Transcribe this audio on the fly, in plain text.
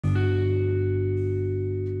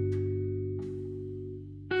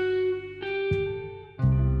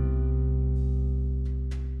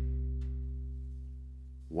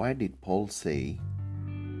why did Paul say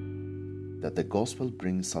that the gospel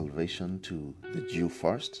brings salvation to the Jew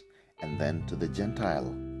first and then to the Gentile?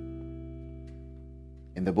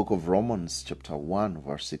 In the book of Romans chapter 1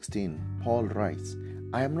 verse 16, Paul writes,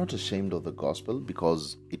 I am not ashamed of the gospel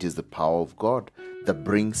because it is the power of God that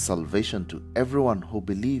brings salvation to everyone who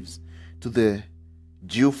believes, to the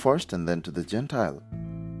Jew first and then to the Gentile.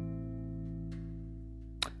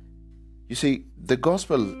 You see, the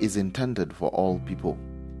gospel is intended for all people,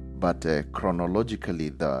 but chronologically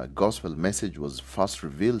the gospel message was first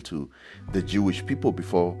revealed to the Jewish people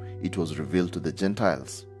before it was revealed to the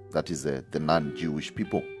Gentiles, that is the non-Jewish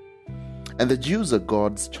people. And the Jews are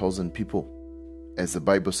God's chosen people, as the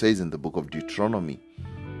Bible says in the book of Deuteronomy,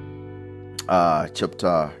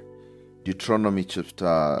 chapter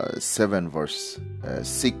 7 verse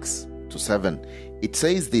 6 to 7. It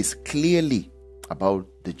says this clearly about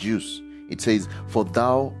the Jews. It says, for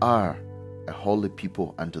thou art a holy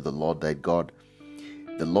people unto the Lord thy God.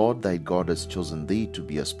 The Lord thy God has chosen thee to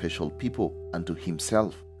be a special people unto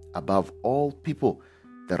himself above all people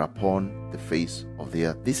that are upon the face of the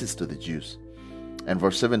earth. This is to the Jews. And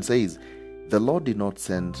verse 7 says, the Lord did not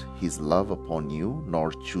send his love upon you,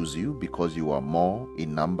 nor choose you, because you are more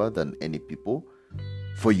in number than any people,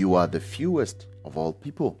 for you are the fewest of all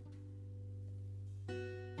people.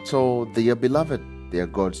 So they are beloved. They are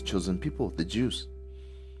God's chosen people, the Jews.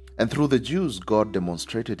 And through the Jews, God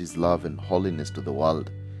demonstrated his love and holiness to the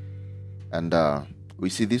world. And we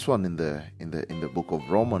see this one in the book of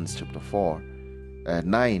Romans chapter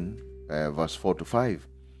 9 verse 4 to 5.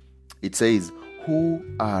 It says, who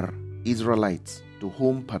are Israelites, to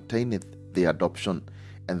whom pertaineth the adoption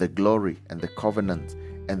and the glory and the covenant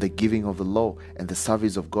and the giving of the law and the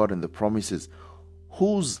service of God and the promises,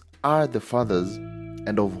 whose are the fathers,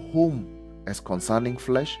 and of whom, as concerning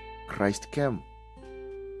flesh, Christ came.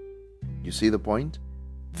 You see the point?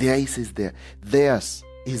 Theirs is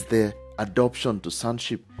the adoption to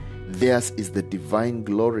sonship. Theirs is the divine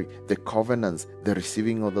glory, the covenants, the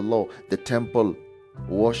receiving of the law, the temple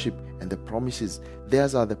worship, and the promises.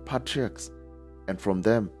 Theirs are the patriarchs, and from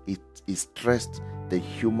them it is traced the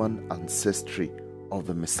human ancestry of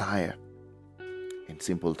the Messiah. In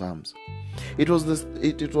simple terms, it was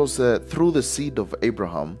through the seed of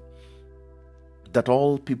Abraham that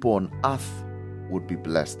all people on earth would be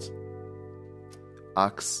blessed.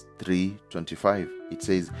 Acts 3:25, it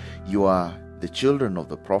says, you are the children of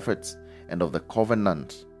the prophets and of the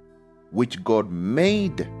covenant which God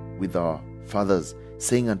made with our fathers,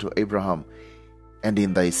 saying unto Abraham, and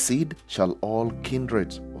in thy seed shall all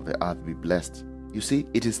kindreds of the earth be blessed. You see,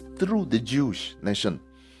 it is through the Jewish nation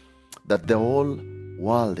that the whole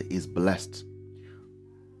world is blessed.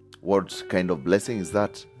 What kind of blessing is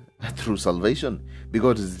that? Through salvation,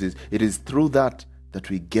 because it is through that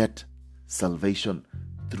we get salvation,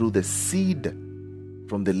 through the seed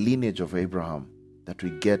from the lineage of Abraham, that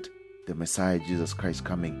we get the Messiah Jesus Christ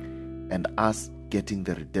coming and us getting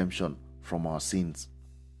the redemption from our sins.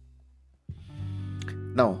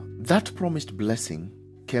 Now, that promised blessing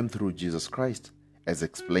came through Jesus Christ, as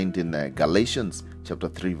explained in Galatians chapter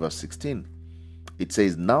 3 verse 16. It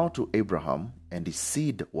says, now to Abraham and his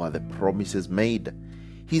seed were the promises made.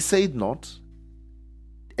 He said not,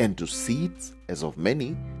 and to seeds as of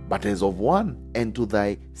many, but as of one, and to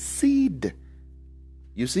thy seed.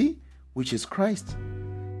 You see, which is Christ.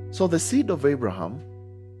 So the seed of Abraham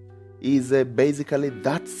is basically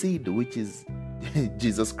that seed, which is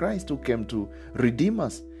Jesus Christ, who came to redeem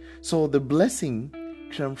us. So the blessing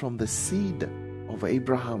came from the seed of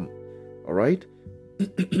Abraham. All right?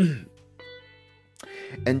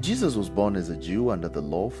 And Jesus was born as a Jew under the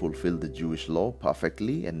law, fulfilled the Jewish law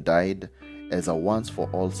perfectly, and died as a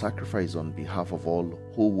once-for-all sacrifice on behalf of all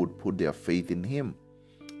who would put their faith in him.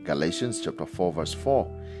 Galatians chapter 4 verse 4.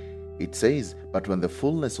 It says, but when the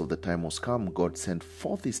fullness of the time was come, God sent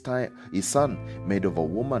forth his son, made of a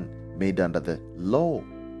woman, made under the law,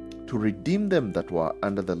 to redeem them that were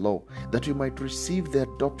under the law, that we might receive the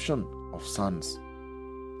adoption of sons.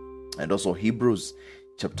 And also Hebrews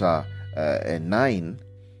chapter 9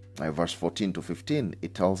 verse 14 to 15,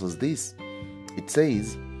 it tells us this. It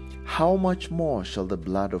says, how much more shall the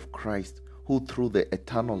blood of Christ, who through the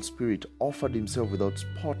eternal Spirit offered himself without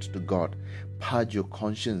spot to God, purge your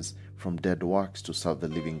conscience from dead works to serve the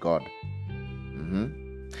living God?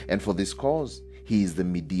 And for this cause, he is the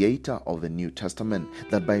mediator of the New Testament,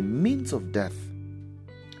 that by means of death,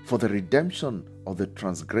 for the redemption of the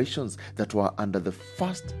transgressions that were under the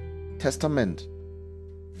first testament,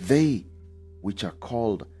 they which are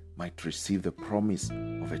called might receive the promise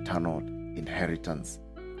of eternal inheritance.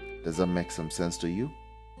 Does that make some sense to you?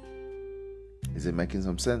 Is it making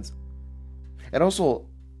some sense? And also,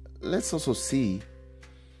 let's also see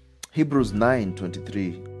Hebrews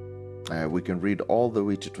 9:23. We can read all the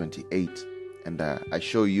way to 28, and I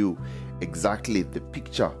show you exactly the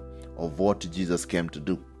picture of what Jesus came to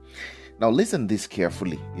do. Now listen this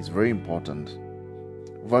carefully, it's very important.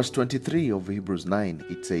 Verse 23 of Hebrews 9,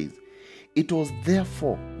 it says, "It was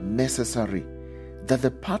therefore necessary that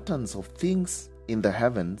the patterns of things in the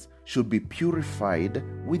heavens should be purified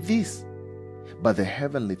with this, but the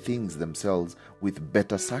heavenly things themselves with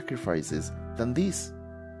better sacrifices than this."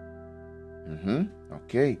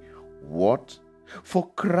 Okay, what? "For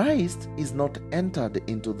Christ is not entered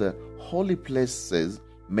into the holy places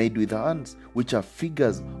made with hands, which are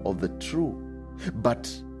figures of the true,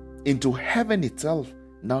 but into heaven itself,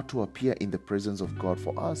 now to appear in the presence of God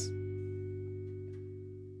for us."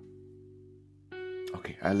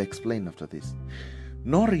 Okay, I'll explain after this.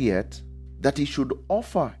 "Nor yet that he should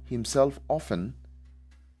offer himself often,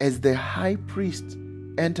 as the high priest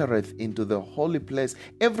entereth into the holy place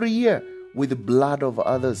every year with the blood of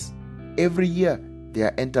others." Every year they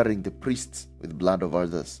are entering, the priests, with blood of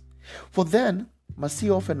others. "For then must he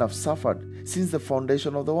often have suffered since the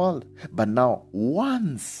foundation of the world. But now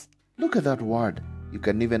once," look at that word. You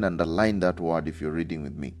can even underline that word if you're reading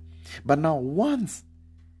with me. "But now once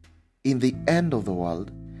in the end of the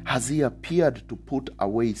world has he appeared to put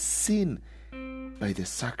away sin by the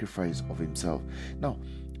sacrifice of himself." Now,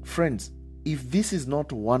 friends, if this is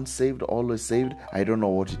not once saved, always saved, I don't know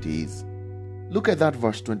what it is. Look at that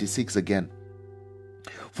verse 26 again.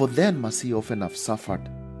 "For then must he often have suffered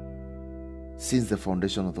since the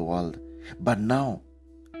foundation of the world. But now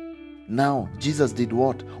Jesus did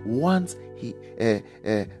what?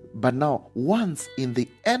 But now once in the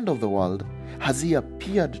end of the world has he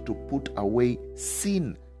appeared to put away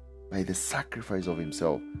sin by the sacrifice of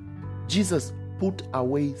himself." Jesus put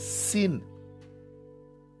away sin.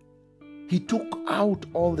 He took out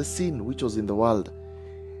all the sin which was in the world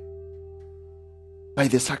by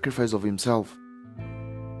the sacrifice of himself.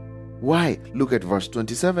 Why? Look at verse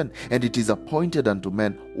 27. "And it is appointed unto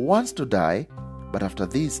men once to die, but after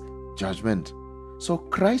this, judgment. So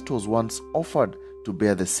Christ was once offered to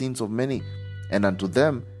bear the sins of many, and unto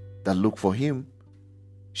them that look for him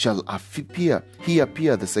shall he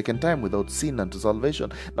appear the second time without sin unto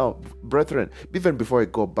salvation." Now, brethren, even before I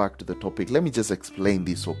go back to the topic, let me just explain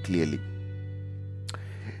this so clearly.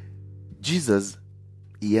 Jesus,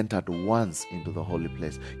 he entered once into the holy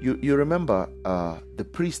place. You remember the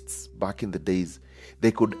priests back in the days,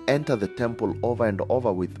 they could enter the temple over and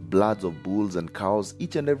over with bloods of bulls and cows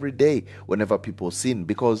each and every day whenever people sin,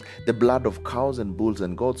 because the blood of cows and bulls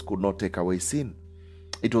and goats could not take away sin.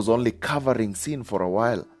 It was only covering sin for a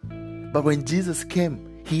while. But when Jesus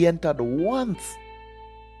came, he entered once,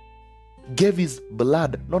 gave his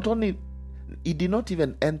blood. Not only, he did not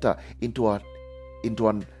even enter into a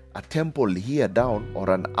temple here down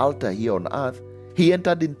or an altar here on earth. He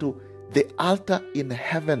entered into the altar in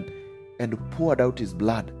heaven and poured out his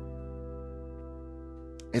blood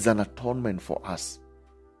as an atonement for us.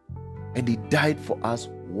 And he died for us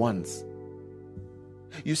once.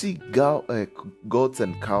 You see, goats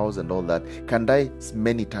and cows and all that can die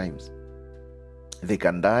many times. They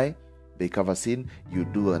can die, they cover sin, you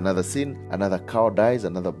do another sin, another cow dies,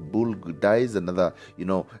 another bull dies, another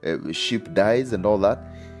sheep dies and all that.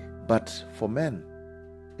 But for men,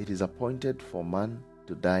 it is appointed for man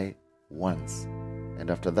to die once, and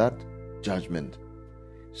after that, judgment.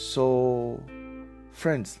 So,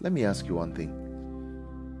 friends, let me ask you one thing.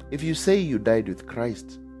 If you say you died with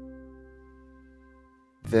Christ,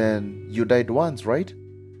 then you died once, right?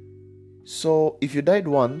 So, if you died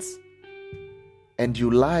once and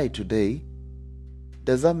you lie today,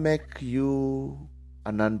 does that make you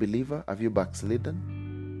an unbeliever? Have you backslidden?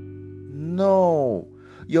 No.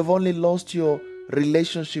 You've only lost your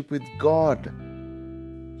relationship with God.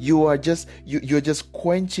 You're just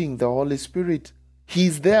quenching the Holy Spirit.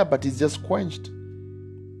 He's there, but he's just quenched.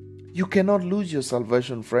 You cannot lose your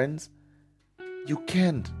salvation, friends. You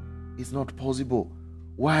can't. It's not possible.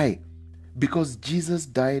 Why? Because Jesus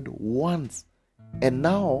died once, and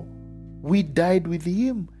now we died with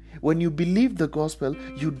him. When you believe the gospel,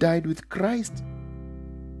 you died with Christ.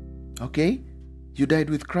 Okay? You died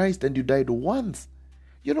with Christ and you died once.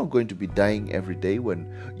 You're not going to be dying every day when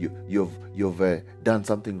you've done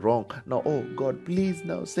something wrong. Now, oh God, please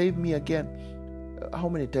now save me again. How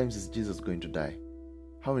many times is Jesus going to die?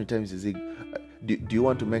 How many times is he? Do you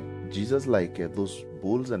want to make Jesus like those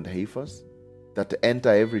bulls and heifers that enter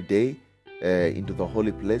every day into the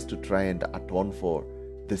holy place to try and atone for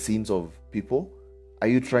the sins of people? Are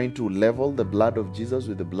you trying to level the blood of Jesus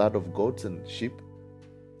with the blood of goats and sheep?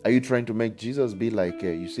 Are you trying to make Jesus be like,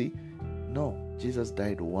 you see? No, Jesus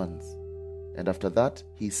died once. And after that,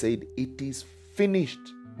 he said, it is finished.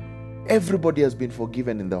 Everybody has been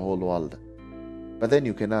forgiven in the whole world. But then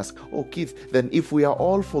you can ask, oh Keith, then if we are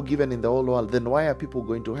all forgiven in the whole world, then why are people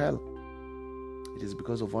going to hell? It is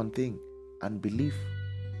because of one thing, unbelief.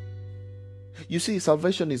 You see,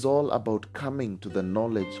 salvation is all about coming to the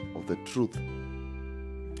knowledge of the truth.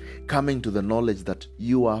 Coming to the knowledge that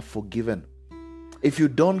you are forgiven. If you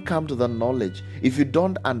don't come to the knowledge, if you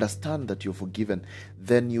don't understand that you're forgiven,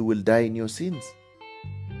 then you will die in your sins.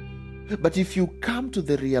 But if you come to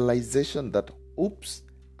the realization that, oops,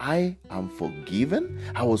 I am forgiven,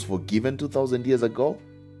 I was forgiven 2,000 years ago,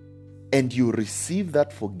 and you receive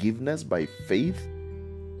that forgiveness by faith,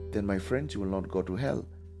 then my friends, you will not go to hell.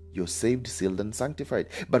 You're saved, sealed, and sanctified.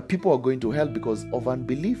 But people are going to hell because of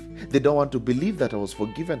unbelief. They don't want to believe that I was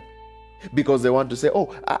forgiven. Because they want to say,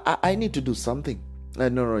 oh, I need to do something.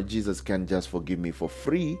 No, Jesus can't just forgive me for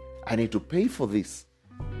free. I need to pay for this.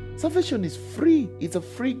 Salvation is free. It's a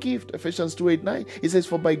free gift. Ephesians 2:8-9. It says,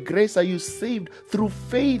 for by grace are you saved through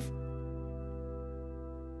faith.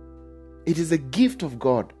 It is a gift of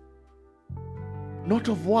God, not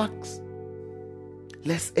of works,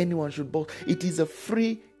 lest anyone should boast. It is a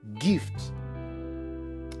free gift.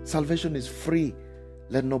 Salvation is free.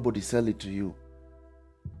 Let nobody sell it to you.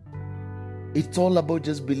 It's all about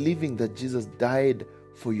just believing that Jesus died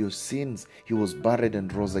for your sins. He was buried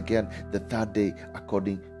and rose again the third day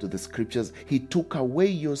according to the scriptures. He took away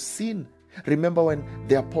your sin. Remember when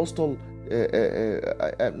the apostle,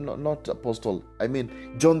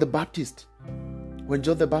 John the Baptist, when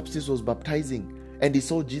John the Baptist was baptizing and he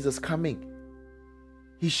saw Jesus coming,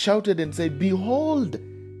 he shouted and said, behold,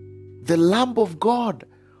 the Lamb of God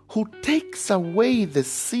who takes away the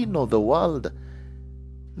sin of the world.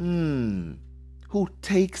 Who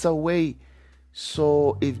takes away.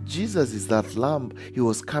 So if Jesus is that lamb, he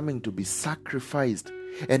was coming to be sacrificed.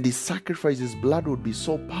 And his sacrifice, his blood would be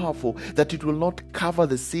so powerful that it will not cover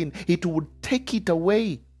the sin. It would take it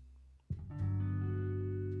away.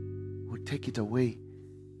 Would take it away.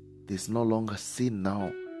 There's no longer sin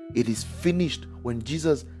now. It is finished. When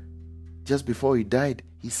Jesus, just before he died,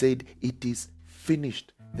 he said, it is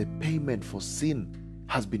finished. The payment for sin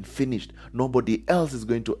has been finished. Nobody else is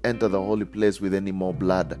going to enter the holy place with any more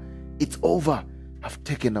blood. It's over. I've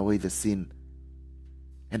taken away the sin.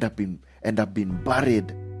 And I've been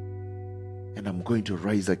buried. And I'm going to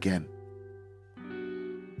rise again.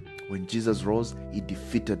 When Jesus rose, he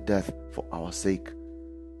defeated death for our sake.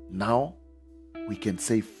 Now, we can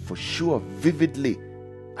say for sure, vividly,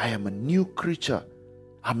 I am a new creature.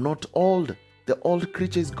 I'm not old. The old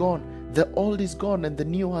creature is gone. The old is gone and the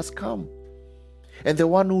new has come. And the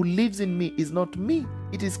one who lives in me is not me.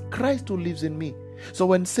 It is Christ who lives in me. So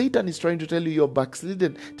when Satan is trying to tell you you're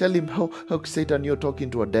backslidden, tell him, oh, Satan, you're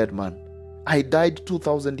talking to a dead man. I died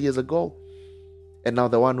 2,000 years ago. And now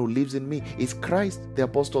the one who lives in me is Christ. The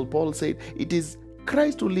Apostle Paul said, it is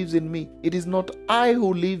Christ who lives in me. It is not I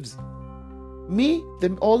who lives.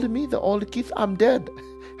 The old Keith, I'm dead.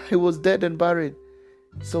 I was dead and buried.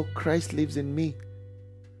 So Christ lives in me.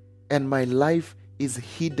 And my life is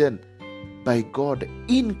hidden by God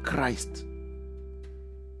in Christ.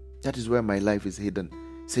 That is where my life is hidden.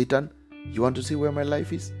 Satan, you want to see where my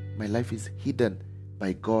life is? My life is hidden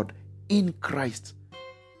by God in Christ.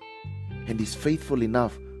 And He's faithful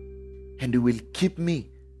enough, and He will keep me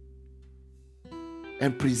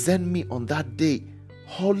and present me on that day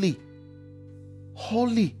holy.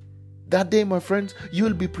 Holy. That day, my friends, you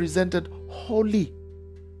will be presented holy.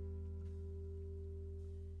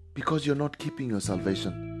 Because you're not keeping your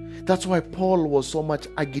salvation. That's why Paul was so much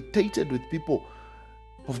agitated with people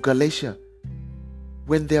of Galatia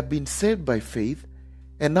when they have been saved by faith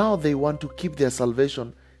and now they want to keep their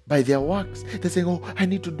salvation by their works. They're saying, oh, I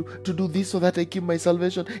need to do this so that I keep my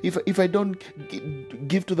salvation. If I don't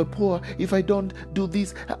give to the poor, if I don't do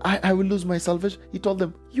this, I will lose my salvation. He told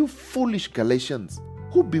them, you foolish Galatians,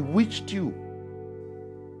 who bewitched you?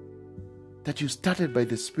 That you started by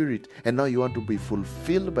the Spirit and now you want to be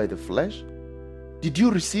fulfilled by the flesh? Did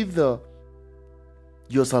you receive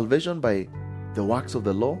your salvation by the works of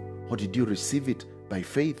the law, or did you receive it by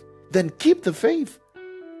faith? Then keep the faith.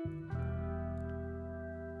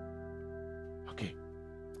 Okay.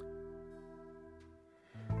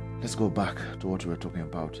 Let's go back to what we were talking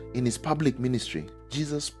about. In his public ministry,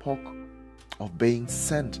 Jesus spoke of being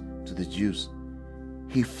sent to the Jews.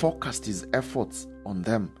 He focused his efforts on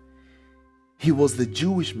them. He was the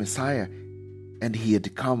Jewish Messiah, and he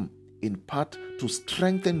had come in part to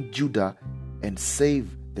strengthen Judah and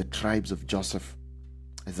save the tribes of Joseph.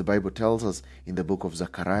 As the Bible tells us in the book of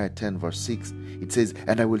Zechariah 10 verse 6, it says,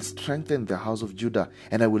 "And I will strengthen the house of Judah,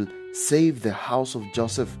 and I will save the house of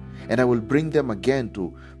Joseph, and I will bring them again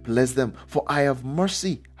to bless them, for I have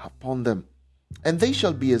mercy upon them. And they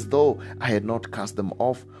shall be as though I had not cast them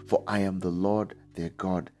off, for I am the Lord their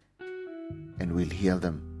God, and will heal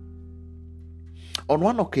them." On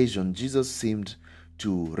one occasion, Jesus seemed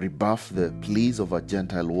to rebuff the pleas of a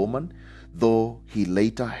Gentile woman, though he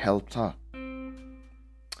later helped her.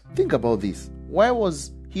 Think about this. Why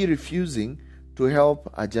was he refusing to help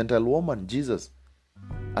a Gentile woman, Jesus?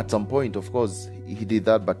 At some point, of course, he did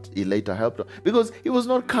that, but he later helped her. Because he was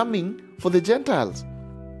not coming for the Gentiles.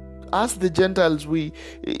 As the Gentiles,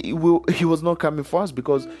 he was not coming for us,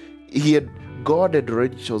 because God had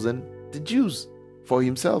already chosen the Jews for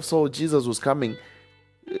himself. So Jesus was coming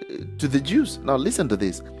to the Jews. Now listen to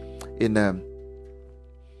this. In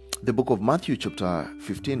the book of Matthew chapter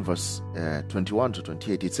 15 verse 21 to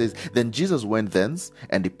 28, it says, "Then Jesus went thence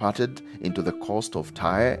and departed into the coast of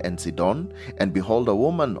Tyre and Sidon, and behold, a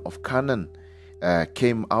woman of Canaan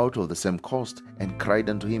came out of the same coast, and cried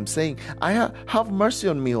unto him, saying, have mercy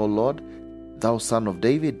on me, O Lord, thou son of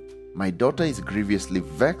David. My daughter is grievously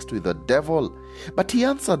vexed with a devil. But he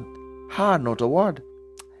answered her not a word.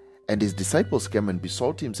 And his disciples came and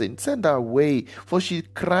besought him, saying, Send her away, for she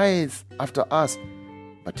cries after us.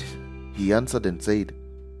 But he answered and said,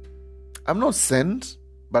 I'm not sent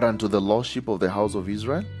but unto the lost sheep of the house of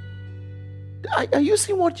Israel. Are you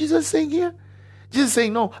seeing what Jesus is saying here? Jesus is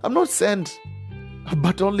saying, no, I'm not sent,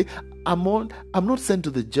 but only I'm not sent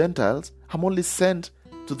to the Gentiles. I'm only sent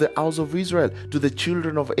to the house of Israel, to the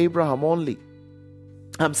children of Abraham only.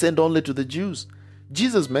 I'm sent only to the Jews.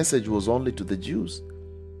 Jesus' message was only to the Jews.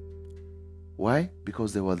 Why?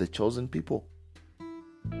 Because they were the chosen people.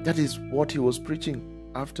 That is what he was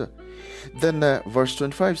preaching after. Then verse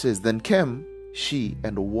 25 says, Then came she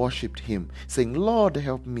and worshipped him, saying, Lord,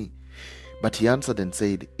 help me. But he answered and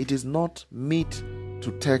said, It is not meet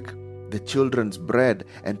to take the children's bread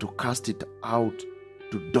and to cast it out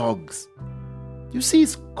to dogs. You see,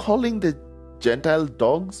 he's calling the Gentile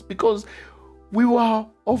dogs because we were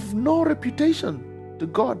of no reputation to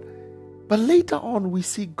God. But later on, we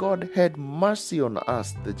see God had mercy on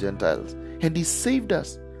us, the Gentiles, and he saved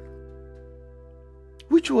us,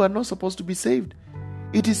 which we are not supposed to be saved.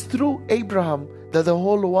 It is through Abraham that the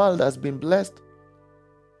whole world has been blessed.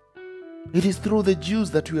 It is through the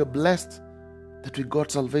Jews that we are blessed, that we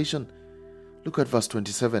got salvation. Look at verse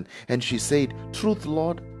 27. And she said, Truth,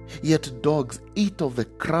 Lord, yet dogs eat of the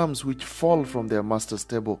crumbs which fall from their master's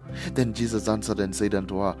table. Then Jesus answered and said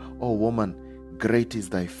unto her, O woman, great is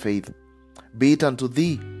thy faith. Be it unto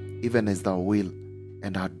thee, even as thou wilt.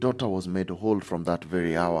 And her daughter was made whole from that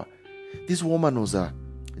very hour. This woman was a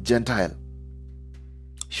Gentile.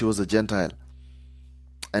 She was a Gentile.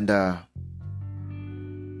 And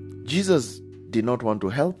Jesus did not want to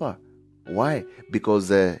help her. Why?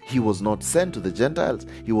 Because he was not sent to the Gentiles.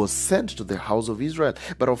 He was sent to the house of Israel.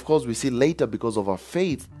 But of course, we see later, because of her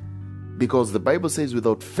faith, because the Bible says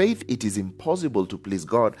without faith it is impossible to please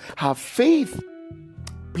God. Her faith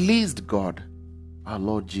pleased God, our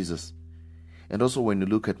Lord Jesus. And also when you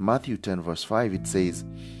look at Matthew 10 verse 5, it says,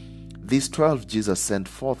 These 12 Jesus sent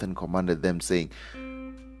forth and commanded them, saying,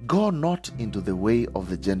 Go not into the way of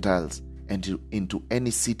the Gentiles, and into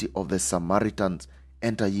any city of the Samaritans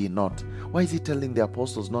enter ye not. Why is he telling the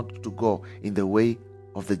apostles not to go in the way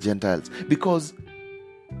of the Gentiles? Because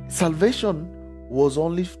salvation was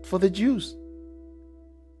only for the Jews.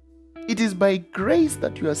 It is by grace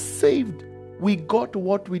that you are saved. We got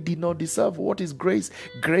what we did not deserve. What is grace?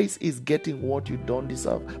 Grace is getting what you don't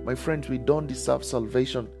deserve. My friends, we don't deserve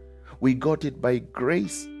salvation. We got it by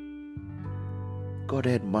grace. God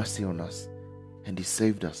had mercy on us and he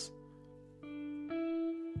saved us.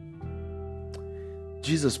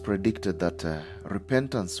 Jesus predicted that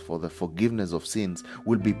repentance for the forgiveness of sins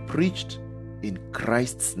will be preached in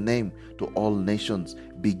Christ's name to all nations,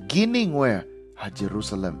 beginning where? At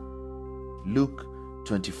Jerusalem. Luke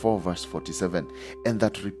 24 verse 47. And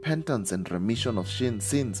that repentance and remission of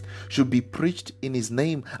sins should be preached in his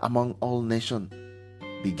name among all nations,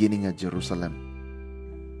 beginning at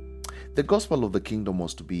Jerusalem. The gospel of the kingdom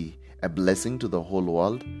was to be a blessing to the whole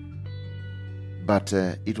world, but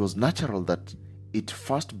it was natural that it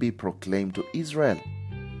first be proclaimed to Israel.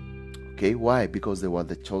 Okay, why? Because they were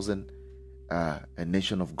the chosen a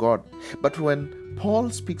nation of God. But when Paul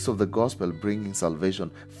speaks of the gospel bringing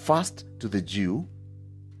salvation first to the Jew,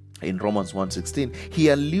 in Romans 1:16, he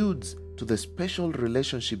alludes to the special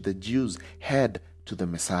relationship the Jews had to the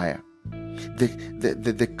Messiah.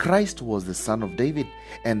 The Christ was the son of David,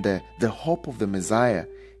 and the hope of the Messiah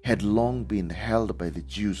had long been held by the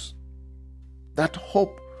Jews. That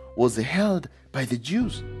hope was held by the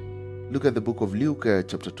Jews. Look at the book of Luke,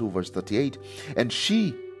 chapter 2, verse 38. And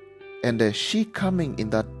she coming in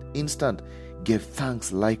that instant gave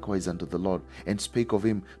thanks likewise unto the Lord, and spake of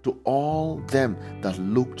him to all them that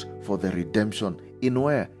looked for the redemption. In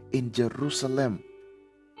where? In Jerusalem.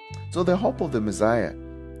 So the hope of the Messiah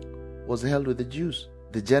was held with the Jews.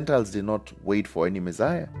 The Gentiles did not wait for any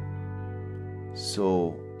Messiah.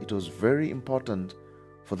 So it was very important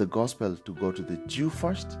for the gospel to go to the Jew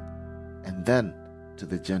first and then to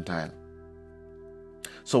the Gentile.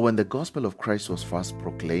 So when the gospel of Christ was first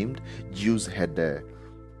proclaimed, Jews had a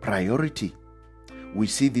priority. We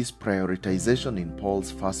see this prioritization in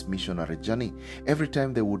Paul's first missionary journey. Every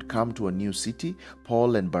time they would come to a new city,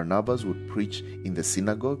 Paul and Barnabas would preach in the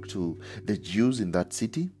synagogue to the Jews in that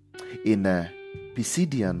city. In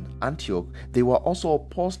Pisidian Antioch, they were also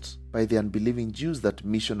opposed by the unbelieving Jews that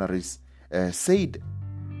missionaries said.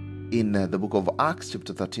 In the book of Acts,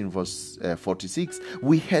 chapter 13, verse 46,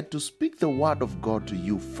 we had to speak the word of God to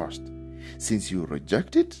you first. Since you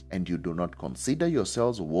reject it and you do not consider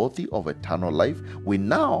yourselves worthy of eternal life, we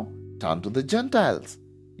now turn to the Gentiles.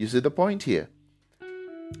 You see the point here?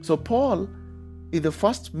 So Paul, in the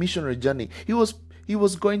first missionary journey, he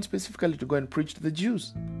was going specifically to go and preach to the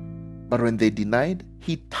Jews. But when they denied,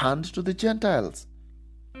 he turned to the Gentiles.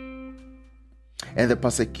 And the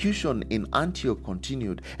persecution in Antioch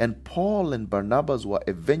continued, and Paul and Barnabas were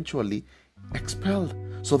eventually expelled.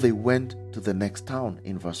 So they went to the next town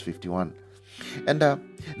in verse 51. And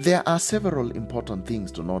there are several important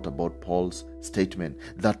things to note about Paul's statement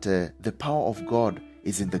that the power of God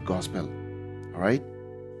is in the gospel. All right?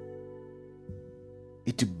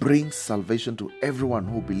 It brings salvation to everyone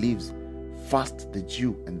who believes. First the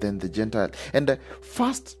Jew and then the Gentile. And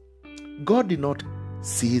first, God did not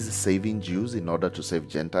cease saving Jews in order to save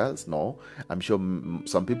Gentiles. No. I'm sure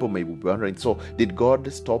some people may be wondering, so did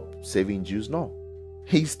God stop saving Jews? No.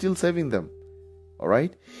 He's still saving them. All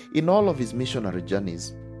right? In all of his missionary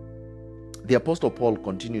journeys, the Apostle Paul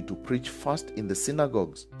continued to preach first in the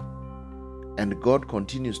synagogues. And God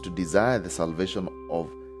continues to desire the salvation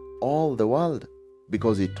of all the world,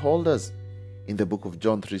 because he told us in the book of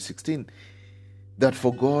John 3:16 that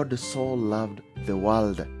for God so loved the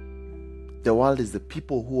world. The world is the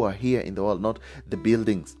people who are here in the world, not the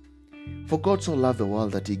buildings. For God so loved the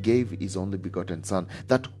world that he gave his only begotten Son,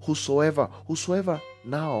 that whosoever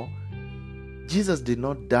now, Jesus did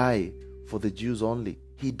not die for the Jews only.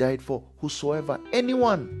 He died for whosoever,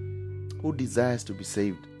 anyone who desires to be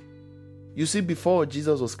saved. You see, before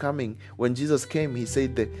Jesus was coming, when Jesus came, he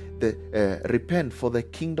said, repent, for the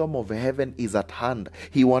kingdom of heaven is at hand.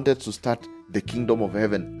 He wanted to start the kingdom of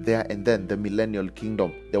heaven there and then, the millennial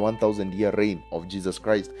kingdom, the 1,000-year reign of Jesus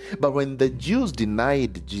Christ. But when the Jews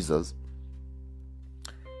denied Jesus,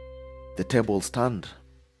 the tables turned.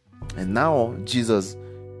 And now Jesus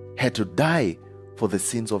had to die for the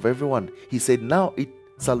sins of everyone. He said, now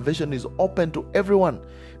salvation is open to everyone,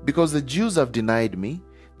 because the Jews have denied me.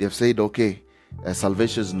 They have said, okay,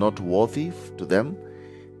 salvation is not worthy to them.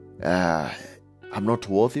 I'm not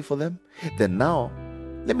worthy for them. Then now,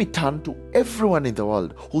 let me turn to everyone in the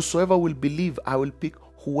world. Whosoever will believe, I will pick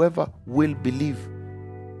whoever will believe.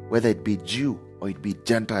 Whether it be Jew or it be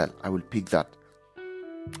Gentile, I will pick that.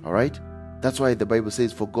 All right? That's why the Bible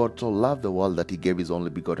says, for God so loved the world that he gave his only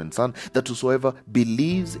begotten Son, that whosoever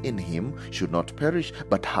believes in him should not perish,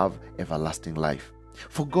 but have everlasting life.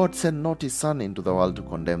 For God sent not his Son into the world to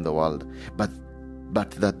condemn the world, but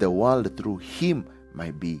that the world through him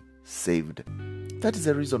might be saved. That is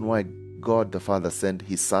the reason why God the Father sent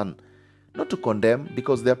his Son, not to condemn,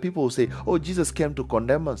 because there are people who say, oh, Jesus came to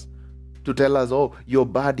condemn us, to tell us, oh, you're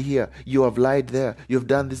bad here, you have lied there, you've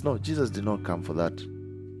done this. No, Jesus did not come for that.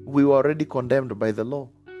 We were already condemned by the law.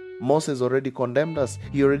 Moses already condemned us.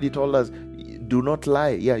 He already told us, do not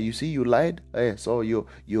lie. Yeah, you see, you lied. So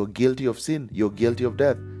you're guilty of sin. You're guilty of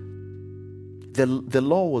death. The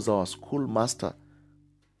law was our schoolmaster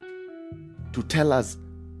to tell us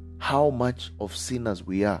how much of sinners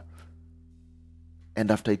we are.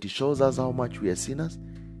 And after it shows us how much we are sinners,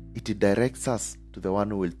 it directs us to the one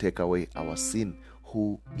who will take away our sin,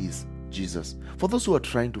 who is Jesus. For those who are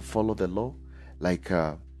trying to follow the law, like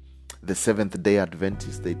the Seventh-day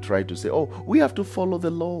Adventists, they try to say, oh, we have to follow the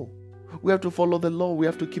law. We have to follow the law. We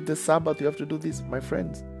have to keep the Sabbath. We have to do this. My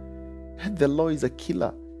friends, the law is a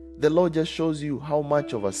killer. The law just shows you how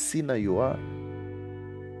much of a sinner you are.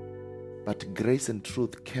 But grace and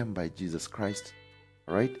truth came by Jesus Christ.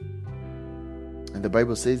 Right? And the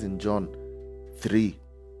Bible says in John 3,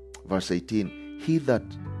 verse 18, he that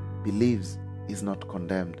believes is not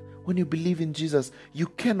condemned. When you believe in Jesus, you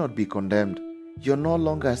cannot be condemned. You're no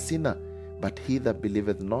longer a sinner, but he that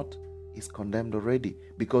believeth not is condemned already,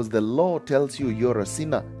 because the law tells you you're a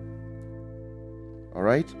sinner. All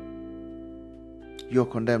right? You're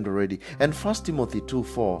condemned already. And 1 Timothy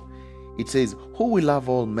 2:4, it says, who will have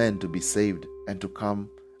all men to be saved and to come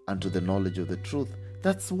unto the knowledge of the truth?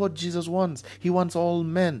 That's what Jesus wants. He wants all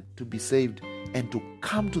men to be saved and to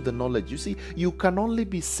come to the knowledge. You see, you can only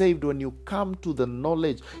be saved when you come to the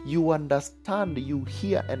knowledge. You understand, you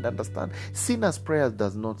hear and understand. Sinner's prayer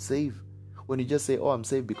does not save. When you just say, oh, I'm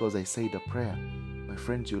saved because I said a prayer, my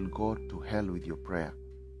friends, you'll go to hell with your prayer.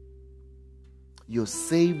 You're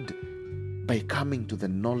saved by coming to the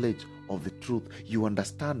knowledge of the truth. You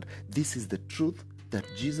understand this is the truth, that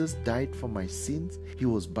Jesus died for my sins. He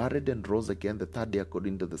was buried and rose again the third day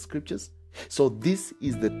according to the scriptures. So this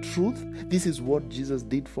is the truth. This is what Jesus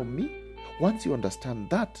did for me. Once you understand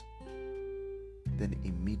that, then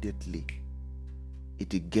immediately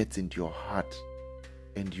it gets into your heart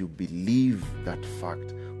and you believe that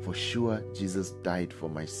fact. For sure, Jesus died for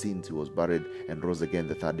my sins. He was buried and rose again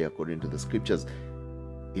the third day according to the scriptures.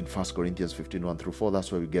 In 1 Corinthians 15:1-4,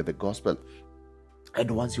 that's where we get the gospel.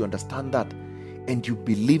 And once you understand that and you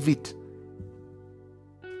believe it,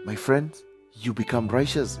 my friends, you become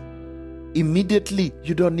righteous. Immediately,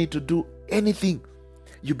 you don't need to do anything.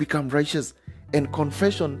 You become righteous. And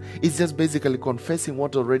confession is just basically confessing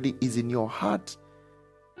what already is in your heart.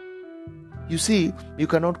 You see, you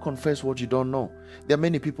cannot confess what you don't know. There are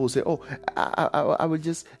many people who say, oh, I will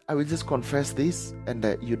just confess this,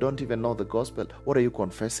 and you don't even know the gospel. What are you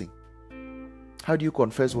confessing? How do you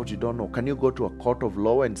confess what you don't know? Can you go to a court of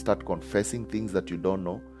law and start confessing things that you don't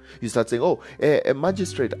know? You start saying, oh, a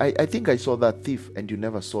magistrate, I think I saw that thief, and you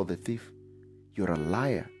never saw the thief. You're a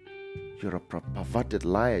liar. You're a perverted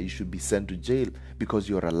liar. You should be sent to jail because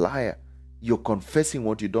you're a liar. You're confessing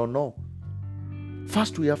what you don't know.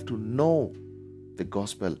 First, we have to know the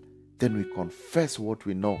gospel. Then we confess what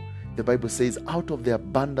we know. The Bible says, out of the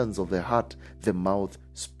abundance of the heart, the mouth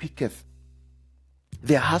speaketh.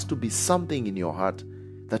 There has to be something in your heart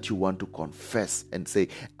that you want to confess and say,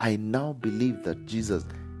 I now believe that Jesus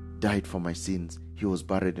died for my sins. He was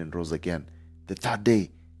buried and rose again the third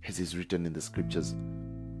day, as is written in the scriptures.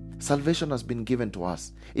 Salvation has been given to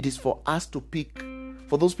us. It is for us to pick.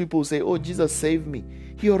 For those people who say, oh, Jesus saved me.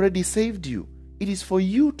 He already saved you. It is for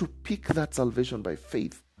you to pick that salvation by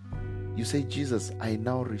faith. You say, Jesus, I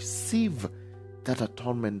now receive that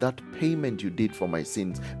atonement, that payment you did for my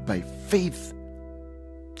sins by faith.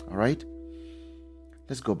 All right?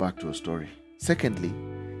 Let's go back to a story. Secondly,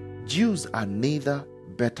 Jews are neither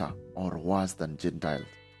better or worse than Gentiles.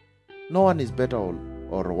 No one is better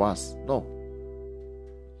or worse. No.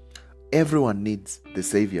 Everyone needs the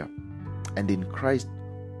Savior. And in Christ,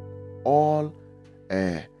 all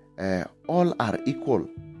are equal.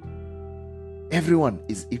 Everyone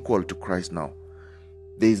is equal to Christ now.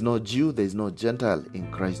 There is no Jew, there is no Gentile in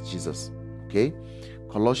Christ Jesus. Okay?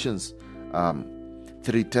 Colossians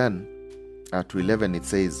 3:10-11, it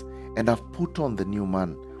says, and have put on the new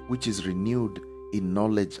man, which is renewed in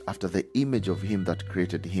knowledge after the image of him that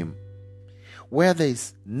created him. Where there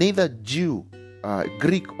is neither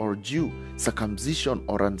Greek or Jew, circumcision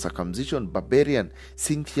or uncircumcision, barbarian,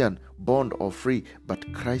 Scythian, bond or free,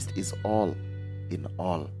 but Christ is all in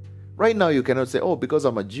all. Right now you cannot say, oh, because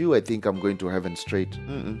I'm a Jew, I think I'm going to heaven straight.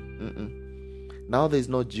 Now there's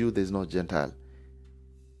no Jew, there's no Gentile.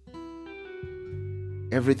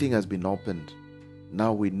 Everything has been opened.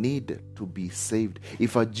 Now we need to be saved.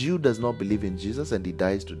 If a Jew does not believe in Jesus and he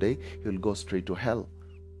dies today, he will go straight to hell.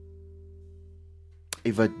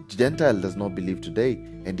 If a Gentile does not believe today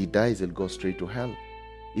and he dies, he'll go straight to hell.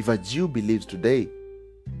 If a Jew believes today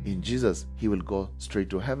in Jesus, he will go straight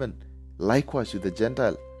to heaven. Likewise with the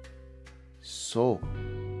Gentile. So,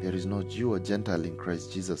 there is no Jew or Gentile in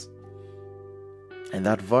Christ Jesus. And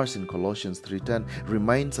that verse in Colossians 3:10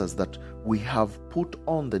 reminds us that we have put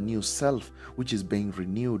on the new self, which is being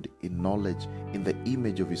renewed in knowledge in the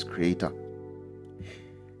image of his Creator.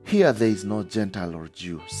 Here there is no Gentile or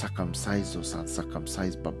Jew, circumcised or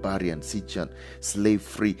uncircumcised, barbarian, Scythian, slave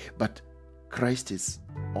free, but Christ is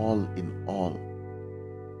all in all.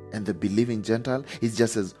 And the believing Gentile is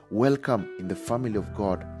just as welcome in the family of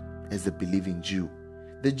God as the believing Jew.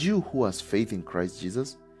 The Jew who has faith in Christ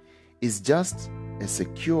Jesus is just as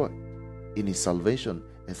secure in his salvation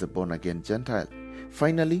as the born-again Gentile.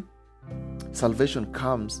 Finally, salvation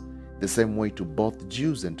comes the same way to both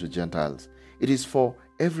Jews and to Gentiles. It is for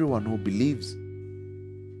everyone who believes.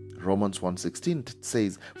 Romans 1:16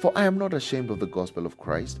 says, for I am not ashamed of the gospel of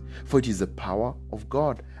Christ, for it is the power of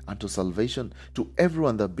God unto salvation to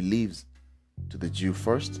everyone that believes, to the Jew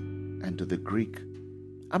first and to the Greek.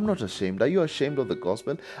 I'm not ashamed. Are you ashamed of the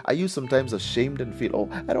gospel? Are you sometimes ashamed and feel, oh,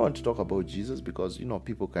 I don't want to talk about Jesus because,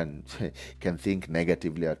 people can think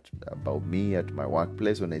negatively about me at my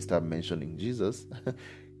workplace when I start mentioning Jesus?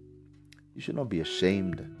 You should not be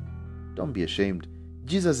ashamed. Don't be ashamed.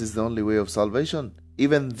 Jesus is the only way of salvation.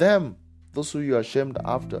 Even them, those who you are ashamed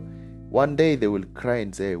after, one day they will cry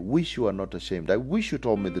and say, I wish you were not ashamed. I wish you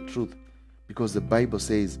told me the truth. Because the Bible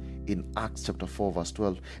says in Acts chapter 4 verse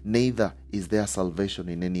 12, neither is there salvation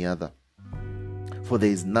in any other. For there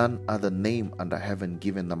is none other name under heaven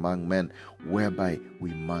given among men whereby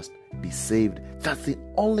we must be saved. That's the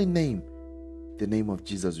only name, the name of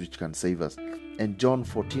Jesus, which can save us. And John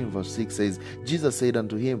 14 verse 6 says, Jesus said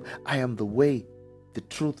unto him, I am the way, the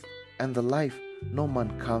truth, and the life. No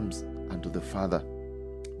man comes unto the Father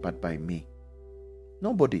but by me.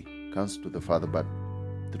 Nobody comes to the Father but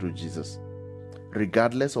through Jesus.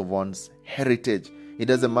 Regardless of one's heritage, it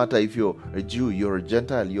doesn't matter if you're a Jew, you're a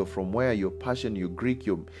Gentile, you're from where, you're Persian, you're Greek,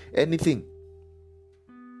 you're anything.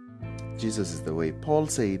 Jesus is the way. Paul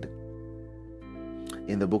said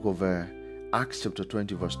in the book of Acts chapter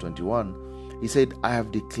 20 verse 21, he said, I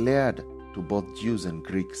have declared to both Jews and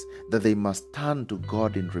Greeks that they must turn to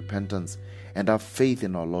God in repentance and have faith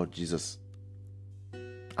in our Lord Jesus.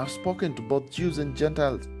 I've spoken to both Jews and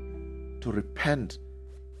Gentiles to repent.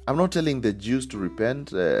 I'm not telling the Jews to repent,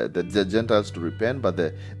 the Gentiles to repent, but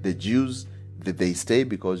the Jews, they stay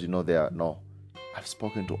because, they are, no. I've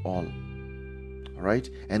spoken to all. All right?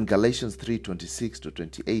 And Galatians 3:26 to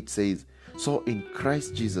 28 says, so in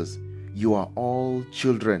Christ Jesus, you are all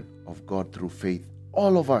children of God through faith.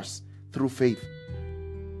 All of us through faith.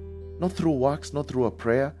 Not through works, not through a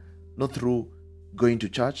prayer, not through going to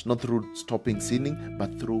church, not through stopping sinning,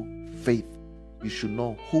 but through faith. You should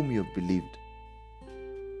know whom you have believed.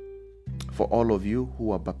 For all of you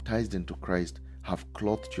who are baptized into Christ have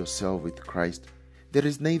clothed yourself with Christ. There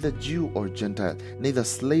is neither Jew or Gentile, neither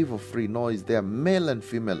slave or free, nor is there male and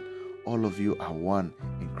female. All of you are one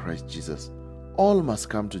in Christ Jesus. All must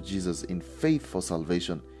come to Jesus in faith for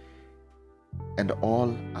salvation, and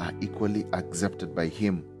all are equally accepted by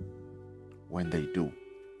Him when they do.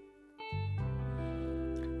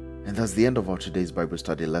 And that's the end of our today's Bible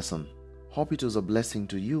study lesson. Hope it was a blessing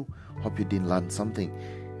to you. Hope you did learn something.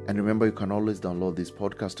 And remember, you can always download this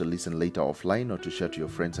podcast to listen later offline or to share to your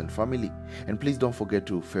friends and family. And please don't forget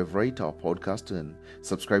to favorite our podcast and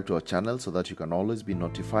subscribe to our channel so that you can always be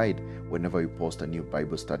notified whenever we post a new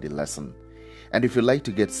Bible study lesson. And if you'd like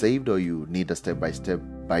to get saved or you need a step-by-step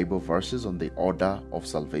Bible verses on the order of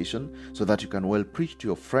salvation so that you can well preach to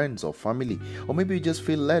your friends or family, or maybe you just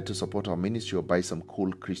feel led to support our ministry or buy some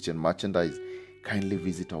cool Christian merchandise, kindly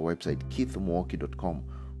visit our website keithmwoki.com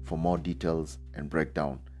for more details and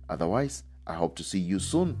breakdown. Otherwise, I hope to see you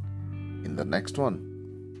soon in the next one.